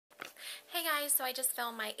Hey guys, so I just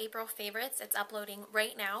filmed my April favorites. It's uploading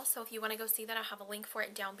right now, so if you want to go see that, I'll have a link for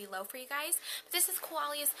it down below for you guys. But this is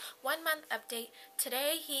Koalee's 1 month update.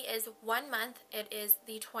 Today he is 1 month. It is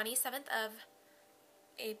the 27th of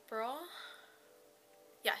April.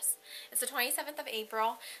 Yes, it's the 27th of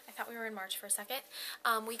April. I thought we were in March for a second.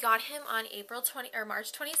 We got him on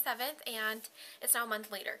March 27th, and it's now a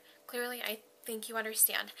month later. Clearly, I think you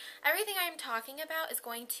understand. Everything I'm talking about is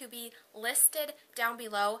going to be listed down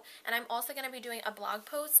below, and I'm also going to be doing a blog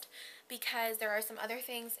post because there are some other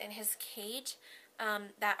things in his cage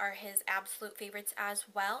that are his absolute favorites as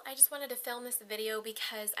well. I just wanted to film this video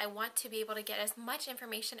because I want to be able to get as much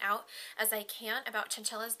information out as I can about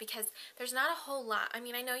chinchillas, because there's not a whole lot. I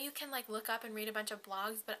mean, I know you can like look up and read a bunch of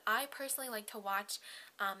blogs, but I personally like to watch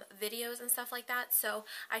videos and stuff like that, so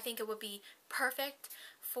I think it would be perfect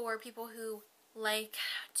for people who like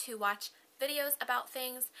to watch videos about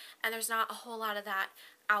things, and there's not a whole lot of that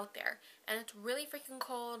out there. And it's really freaking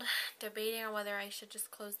cold, debating on whether I should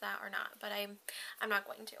just close that or not, but I'm not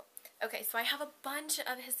going to. Okay, so I have a bunch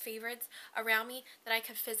of his favorites around me that I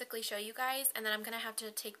could physically show you guys, and then I'm going to have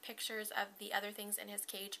to take pictures of the other things in his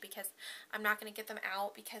cage because I'm not going to get them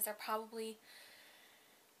out because they're probably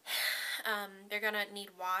they're gonna need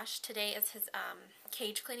wash. Today is his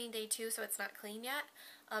cage cleaning day too, so it's not clean yet.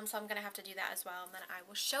 So I'm gonna have to do that as well, and then I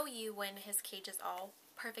will show you when his cage is all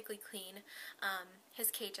perfectly clean,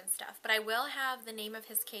 his cage and stuff. But I will have the name of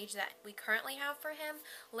his cage that we currently have for him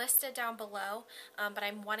listed down below. But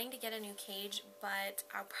I'm wanting to get a new cage, but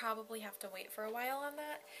I'll probably have to wait for a while on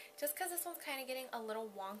that, just because this one's kind of getting a little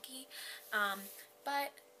wonky.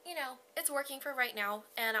 But you know, it's working for right now,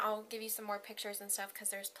 and I'll give you some more pictures and stuff because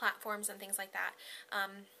there's platforms and things like that.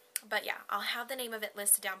 But yeah, I'll have the name of it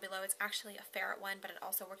listed down below. It's actually a ferret one, but it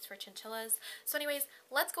also works for chinchillas. So anyways,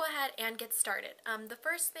 let's go ahead and get started. The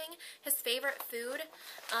first thing, his favorite food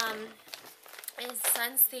is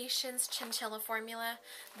Sensations Chinchilla Formula.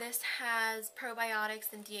 This has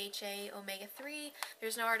probiotics and DHA, omega-3.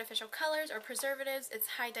 There's no artificial colors or preservatives. It's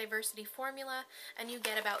high diversity formula, and you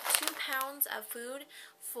get about 2 pounds of food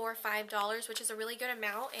for $5, which is a really good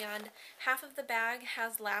amount, and half of the bag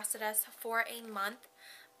has lasted us for a month.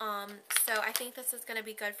 So I think this is going to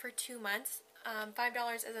be good for 2 months.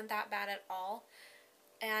 $5 isn't that bad at all.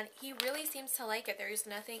 And he really seems to like it. There's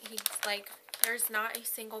nothing, there's not a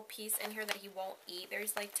single piece in here that he won't eat.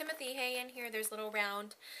 There's like Timothy hay in here. There's little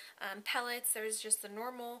round pellets. There's just the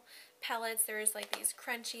normal pellets. There's like these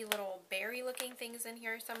crunchy little berry looking things in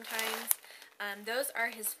here sometimes. Those are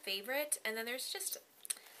his favorite. And then there's just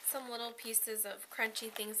some little pieces of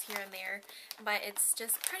crunchy things here and there. But it's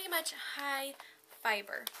just pretty much high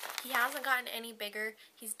fiber. He hasn't gotten any bigger.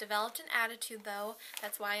 He's developed an attitude though.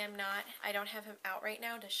 That's why I don't have him out right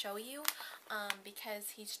now to show you,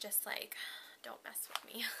 because he's just like, don't mess with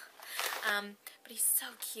me. But he's so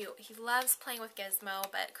cute. He loves playing with Gizmo,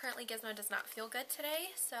 but currently Gizmo does not feel good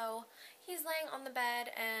today, so he's laying on the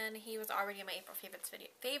bed, and he was already in my April favorites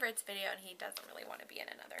video, and he doesn't really want to be in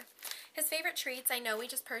another. His favorite treats, I know we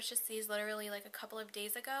just purchased these literally like a couple of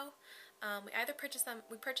days ago.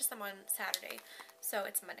 We purchased them on Saturday, so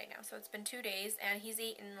it's Monday now, so it's been 2 days, and he's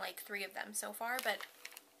eaten like 3 of them so far, but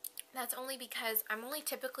that's only because I'm only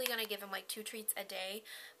typically going to give him like 2 treats a day,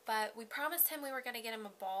 but we promised him we were going to get him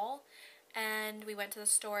a ball, and we went to the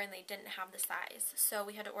store and they didn't have the size, so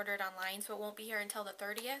we had to order it online, so it won't be here until the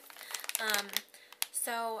 30th.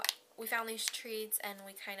 So we found these treats and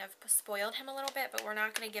we kind of spoiled him a little bit, but we're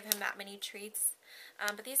not going to give him that many treats.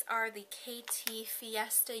 But these are the KT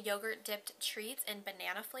Fiesta yogurt dipped treats in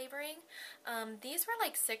banana flavoring. These were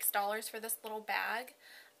like $6 for this little bag.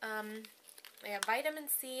 They have vitamin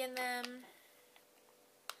C in them.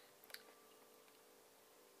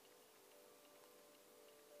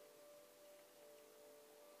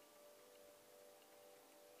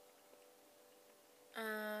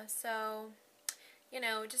 So, you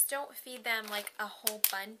know, just don't feed them like a whole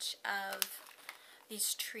bunch of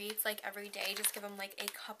these treats like every day. Just give them like a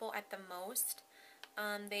couple at the most.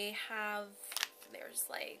 There's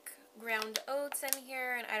like ground oats in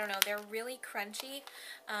here, and I don't know, they're really crunchy,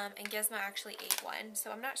 and Gizmo actually ate one,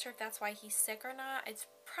 so I'm not sure if that's why he's sick or not. It's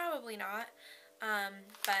probably not,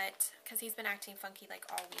 but because he's been acting funky like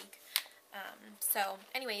all week. So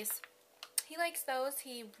anyways, he likes those.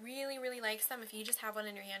 He really, really likes them. If you just have one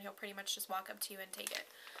in your hand, he'll pretty much just walk up to you and take it.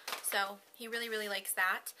 So he really, really likes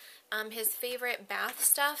that. His favorite bath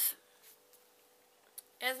stuff,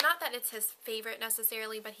 and it's not that it's his favorite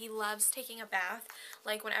necessarily, but he loves taking a bath.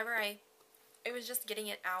 Like whenever I was just getting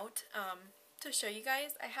it out to show you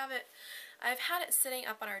guys. I've had it sitting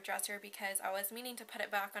up on our dresser because I was meaning to put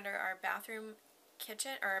it back under our bathroom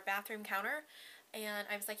kitchen, or our bathroom counter, And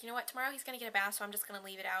I was like, you know what, tomorrow he's going to get a bath, so I'm just going to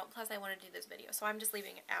leave it out. Plus, I want to do this video, so I'm just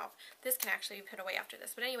leaving it out. This can actually be put away after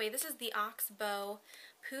this. But anyway, this is the Oxbow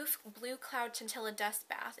Poof Blue Cloud Chinchilla Dust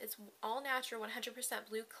Bath. It's all natural, 100%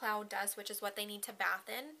 blue cloud dust, which is what they need to bath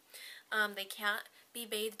in. They can't be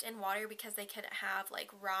bathed in water because they could have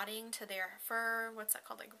like rotting to their fur. What's that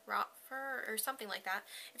called? Like rot fur or something like that.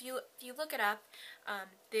 If you look it up,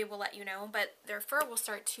 they will let you know. But their fur will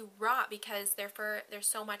start to rot because there's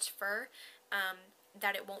so much fur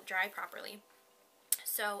that it won't dry properly.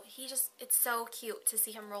 So it's so cute to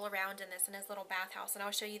see him roll around in this in his little bathhouse, and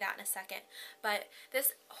I'll show you that in a second. But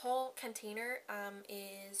this whole container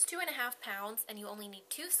is 2.5 pounds, and you only need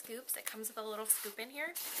 2 scoops. It comes with a little scoop in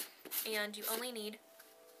here, and you only need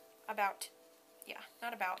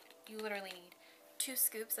you literally need 2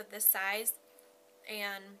 scoops of this size,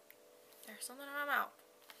 and there's something in my mouth.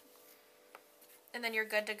 And then you're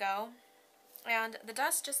good to go. And the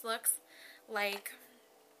dust just looks like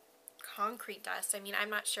concrete dust. I mean, I'm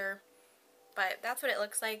not sure, but that's what it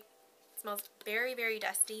looks like. It smells very, very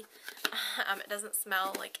dusty. It doesn't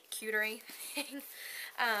smell like cute or anything.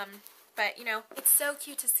 But you know, it's so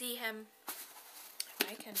cute to see him.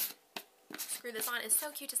 If I can screw this on, it's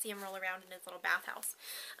so cute to see him roll around in his little bathhouse.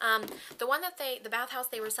 The bathhouse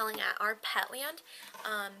they were selling at our Petland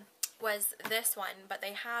was this one, but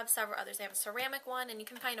they have several others. They have a ceramic one, and you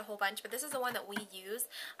can find a whole bunch, but this is the one that we use.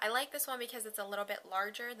 I like this one because it's a little bit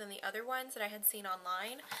larger than the other ones that I had seen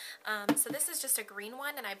online. So this is just a green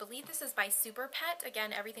one, and I believe this is by Super Pet.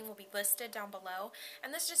 Again, everything will be listed down below.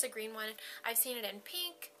 And this is just a green one. I've seen it in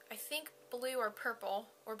pink, I think blue or purple,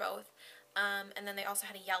 or both. And then they also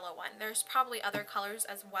had a yellow one. There's probably other colors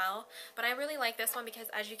as well, but I really like this one because,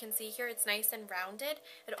 as you can see here, it's nice and rounded.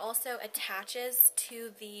 It also attaches to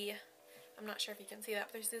the, I'm not sure if you can see that,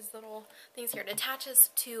 but there's these little things here. It attaches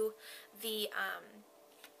to the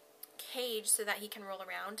cage so that he can roll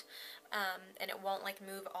around, and it won't like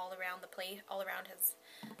move all around the place, all around his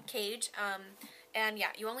cage. And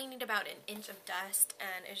yeah, you only need about 1 inch of dust,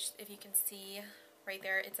 and if you can see right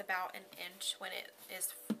there, it's about 1 inch when it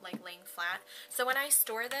is like laying flat. So when I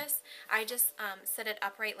store this, I just set it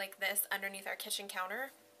upright like this underneath our kitchen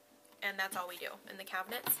counter, and that's all we do in the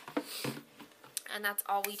cabinets. And that's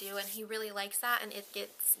all we do, and he really likes that, and it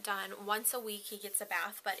gets done once a week. He gets a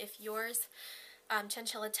bath. But if yours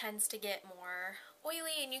chinchilla tends to get more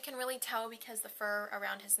oily, and you can really tell because the fur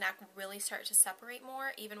around his neck really starts to separate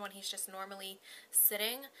more, even when he's just normally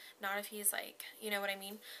sitting, not if he's like, you know what I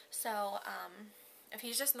mean. So if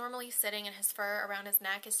he's just normally sitting and his fur around his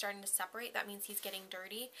neck is starting to separate, that means he's getting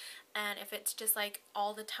dirty. And if it's just like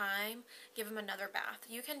all the time, give him another bath.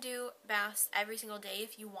 You can do baths every single day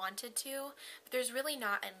if you wanted to, but there's really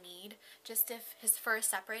not a need. Just if his fur is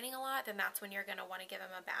separating a lot, then that's when you're going to want to give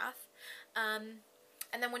him a bath.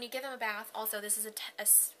 And then when you give him a bath, also this is a tip.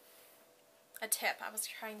 I was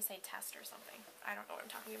trying to say test or something. I don't know what I'm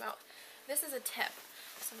talking about. This is a tip.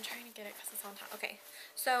 So I'm trying to get it because it's on top. Okay,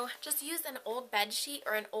 so just use an old bed sheet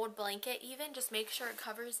or an old blanket even. Just make sure it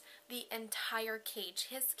covers the entire cage.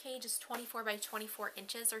 His cage is 24 by 24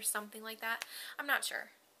 inches or something like that. I'm not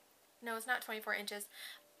sure. No, it's not 24 inches.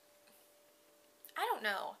 I don't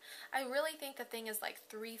know. I really think the thing is like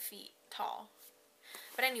 3 feet tall.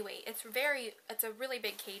 But anyway, it's a really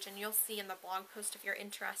big cage, and you'll see in the blog post if you're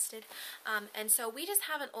interested. And so we just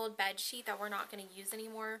have an old bed sheet that we're not going to use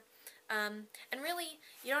anymore. And really,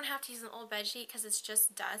 you don't have to use an old bed sheet because it's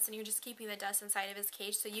just dust, and you're just keeping the dust inside of his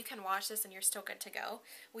cage, so you can wash this and you're still good to go.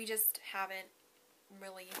 We just haven't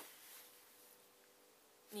really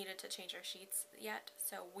needed to change our sheets yet,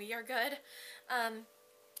 so we are good.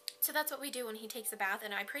 So that's what we do when he takes a bath,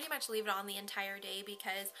 and I pretty much leave it on the entire day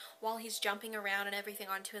because while he's jumping around and everything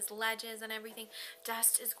onto his ledges and everything,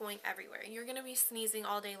 dust is going everywhere. You're going to be sneezing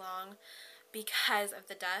all day long because of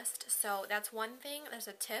the dust. So that's one thing. There's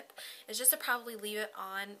a tip. Is just to probably leave it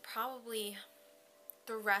on probably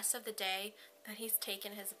the rest of the day that he's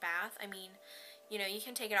taken his bath. I mean, you know, you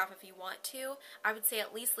can take it off if you want to. I would say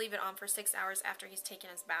at least leave it on for 6 hours after he's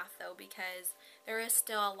taken his bath, though, because there is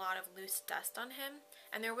still a lot of loose dust on him,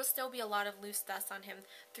 and there will still be a lot of loose dust on him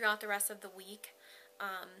throughout the rest of the week,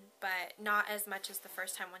 but not as much as the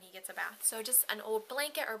first time when he gets a bath. So just an old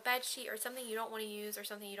blanket or bed sheet or something you don't want to use, or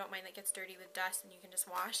something you don't mind that gets dirty with dust and you can just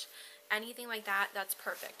wash, anything like that, that's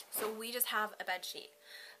perfect. So we just have a bed sheet.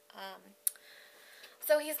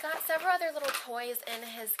 So he's got several other little toys in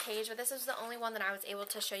his cage, but this is the only one that I was able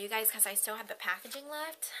to show you guys because I still had the packaging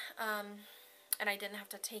left, and I didn't have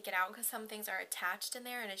to take it out because some things are attached in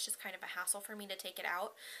there, and it's just kind of a hassle for me to take it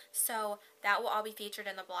out. So that will all be featured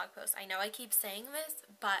in the blog post. I know I keep saying this,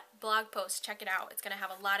 but blog post, check it out. It's going to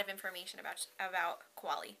have a lot of information about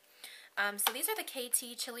Koaliee. So these are the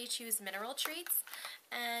KT Chili Chews Mineral Treats,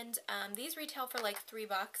 and these retail for like $3.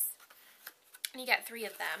 And you get 3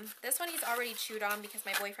 of them. This one he's already chewed on because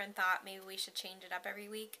my boyfriend thought maybe we should change it up every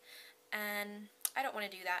week, and I don't want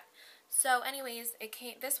to do that. So anyways,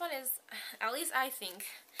 this one is, at least I think,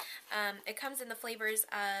 it comes in the flavors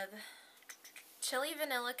of chili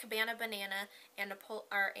vanilla, cabana banana, and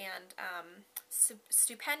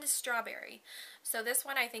stupendous strawberry. So this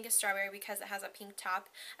one I think is strawberry because it has a pink top.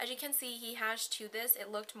 As you can see, he has chewed this.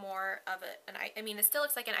 It looked more of I mean, it still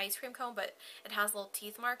looks like an ice cream cone, but it has little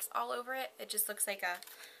teeth marks all over it. It just looks like a,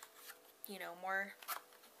 you know, more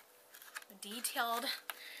detailed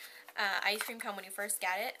ice cream cone when you first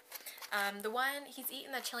get it. The one, he's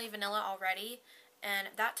eaten the chili vanilla already, and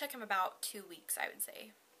that took him about 2 weeks, I would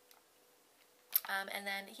say. And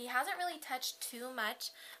then he hasn't really touched too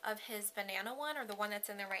much of his banana one, or the one that's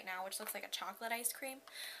in there right now, which looks like a chocolate ice cream.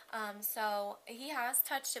 So he has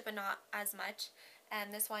touched it, but not as much.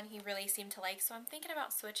 And this one he really seemed to like, so I'm thinking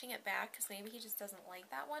about switching it back, because maybe he just doesn't like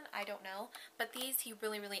that one. I don't know. But these he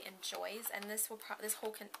really, really enjoys, and this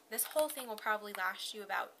whole thing will probably last you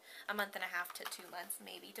about a month and a half to 2 months,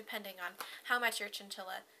 maybe, depending on how much your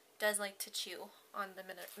chinchilla does like to chew on the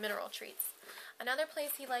mineral treats. Another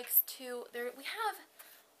place he likes to, we have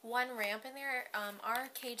one ramp in there. Our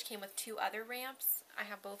cage came with 2 other ramps. I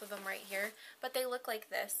have both of them right here, but they look like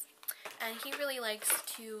this. And he really likes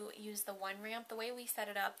to use the one ramp. The way we set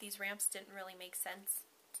it up, these ramps didn't really make sense.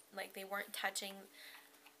 Like, they weren't touching.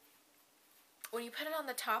 When you put it on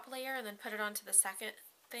the top layer and then put it onto the second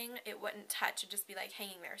thing, it wouldn't touch. It'd just be like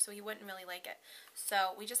hanging there, so he wouldn't really like it.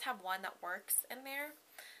 So we just have one that works in there.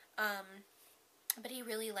 But he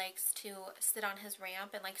really likes to sit on his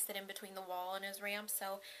ramp and like sit in between the wall and his ramp,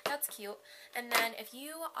 so that's cute. And then if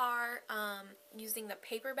you are using the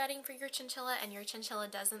paper bedding for your chinchilla, and your chinchilla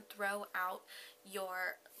doesn't throw out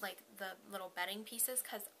your, like, the little bedding pieces,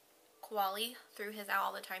 because Koaliee threw his out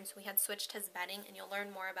all the time, so we had switched his bedding, and you'll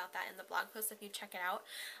learn more about that in the blog post if you check it out.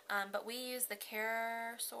 But we use the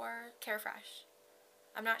Carefresh.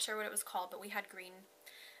 I'm not sure what it was called, but we had green.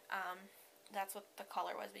 That's what the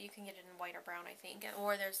color was, but you can get it in white or brown, I think.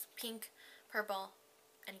 Or there's pink, purple,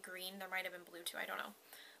 and green. There might have been blue too, I don't know.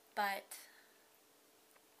 But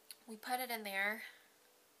we put it in there,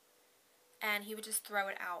 and he would just throw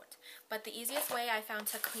it out. But the easiest way I found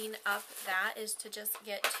to clean up that is to just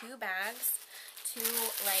get 2 bags, 2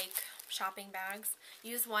 like shopping bags.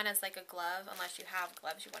 Use one as like a glove, unless you have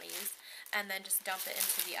gloves you want to use, and then just dump it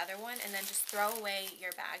into the other one, and then just throw away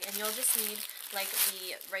your bag. And you'll just need like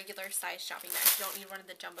the regular size shopping bag. You don't need one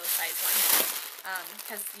of the jumbo size ones,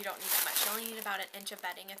 because you don't need that much. You only need about 1 inch of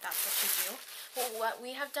bedding if that's what you do. Well, what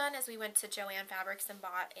we have done is we went to Joann Fabrics and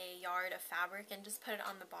bought a yard of fabric and just put it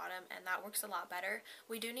on the bottom, and that works a lot better.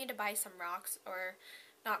 We do need to buy some rocks, or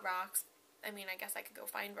not rocks, I mean, I guess I could go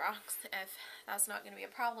find rocks if that's not going to be a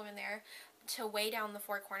problem in there, to weigh down the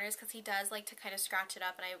 4 corners, because he does like to kind of scratch it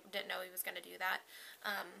up, and I didn't know he was going to do that.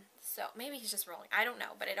 So maybe he's just rolling. I don't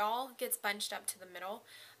know, but it all gets bunched up to the middle.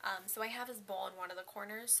 So I have his bowl in one of the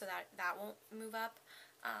corners so that won't move up.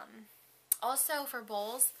 Also for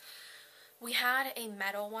bowls, we had a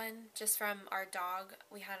metal one just from our dog.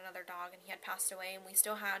 We had another dog, and he had passed away, and we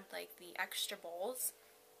still had like the extra bowls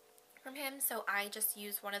from him, so I just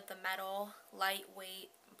used one of the metal lightweight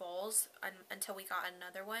bowls until we got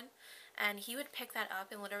another one, and he would pick that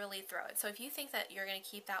up and literally throw it. So if you think that you're going to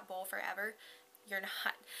keep that bowl forever, you're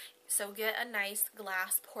not. So get a nice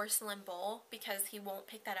glass porcelain bowl, because he won't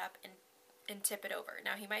pick that up and tip it over.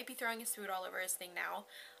 Now, he might be throwing his food all over his thing now,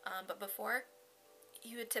 but before,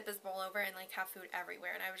 he would tip his bowl over and like have food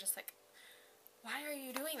everywhere, and I was just like, why are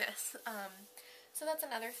you doing this? So that's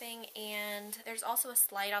another thing. And there's also a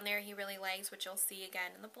slide on there he really likes, which you'll see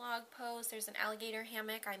again in the blog post. There's an alligator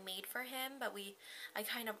hammock I made for him, but I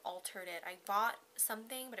kind of altered it. I bought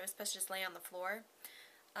something, but it was supposed to just lay on the floor,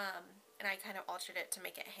 and I kind of altered it to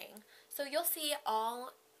make it hang. So you'll see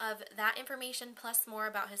all of that information plus more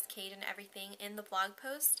about his cage and everything in the blog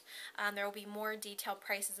post. There will be more detailed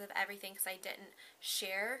prices of everything because I didn't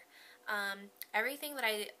share. Everything that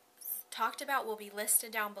I talked about will be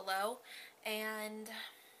listed down below, and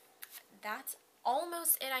that's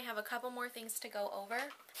almost it. I have a couple more things to go over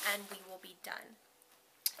and we will be done.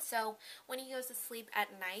 So when he goes to sleep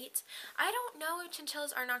at night, I don't know if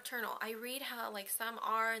chinchillas are nocturnal. I read how like some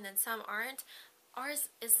are and then some aren't. Ours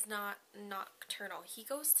is not nocturnal. He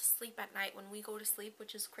goes to sleep at night when we go to sleep,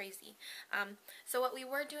 which is crazy. So what we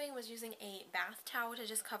were doing was using a bath towel to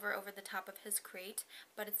just cover over the top of his crate,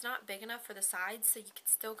 but it's not big enough for the sides, so you can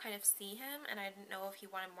still kind of see him, and I didn't know if he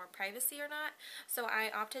wanted more privacy or not. So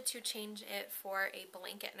I opted to change it for a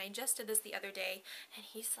blanket, and I just did this the other day, and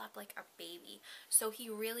he slept like a baby. So he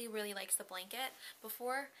really, really likes the blanket.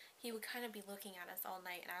 Before, he would kind of be looking at us all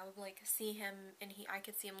night, and I would like see him, and I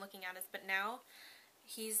could see him looking at us, but now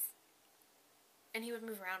he would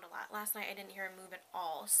move around a lot. Last night I didn't hear him move at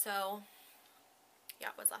all, so yeah,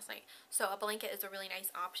 it was last night. So a blanket is a really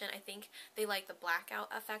nice option. I think they like the blackout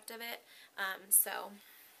effect of it, so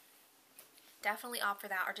definitely opt for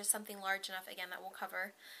that, or just something large enough, again, that will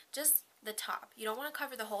cover just the top. You don't want to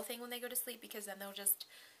cover the whole thing when they go to sleep, because then they'll just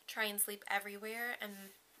try and sleep everywhere, and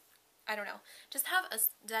I don't know, just have a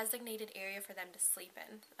designated area for them to sleep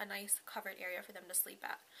in, a nice covered area for them to sleep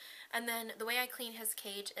at. And then the way I clean his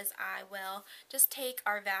cage is I will just take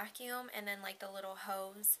our vacuum and then like the little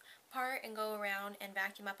hose part and go around and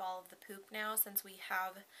vacuum up all of the poop now, since we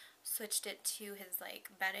have switched it to his like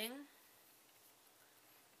bedding,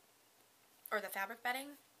 or the fabric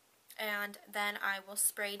bedding. And then I will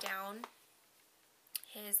spray down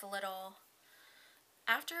his little,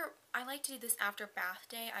 I like to do this after bath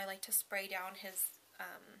day. I like to spray down his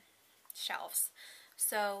shelves.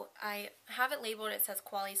 So I have it labeled, it says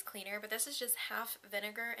Koalee's cleaner, but this is just half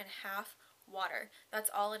vinegar and half water. That's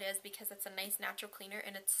all it is, because it's a nice natural cleaner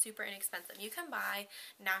and it's super inexpensive. You can buy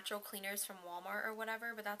natural cleaners from Walmart or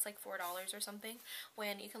whatever, but that's like $4 or something,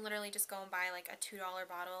 when you can literally just go and buy like a $2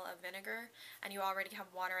 bottle of vinegar and you already have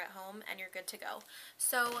water at home and you're good to go.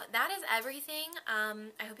 So that is everything.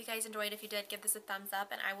 I hope you guys enjoyed. If you did, give this a thumbs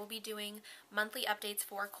up, and I will be doing monthly updates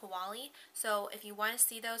for Koaliee. So if you want to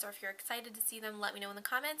see those, or if you're excited to see them, let me know in the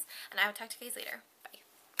comments, and I will talk to you guys later.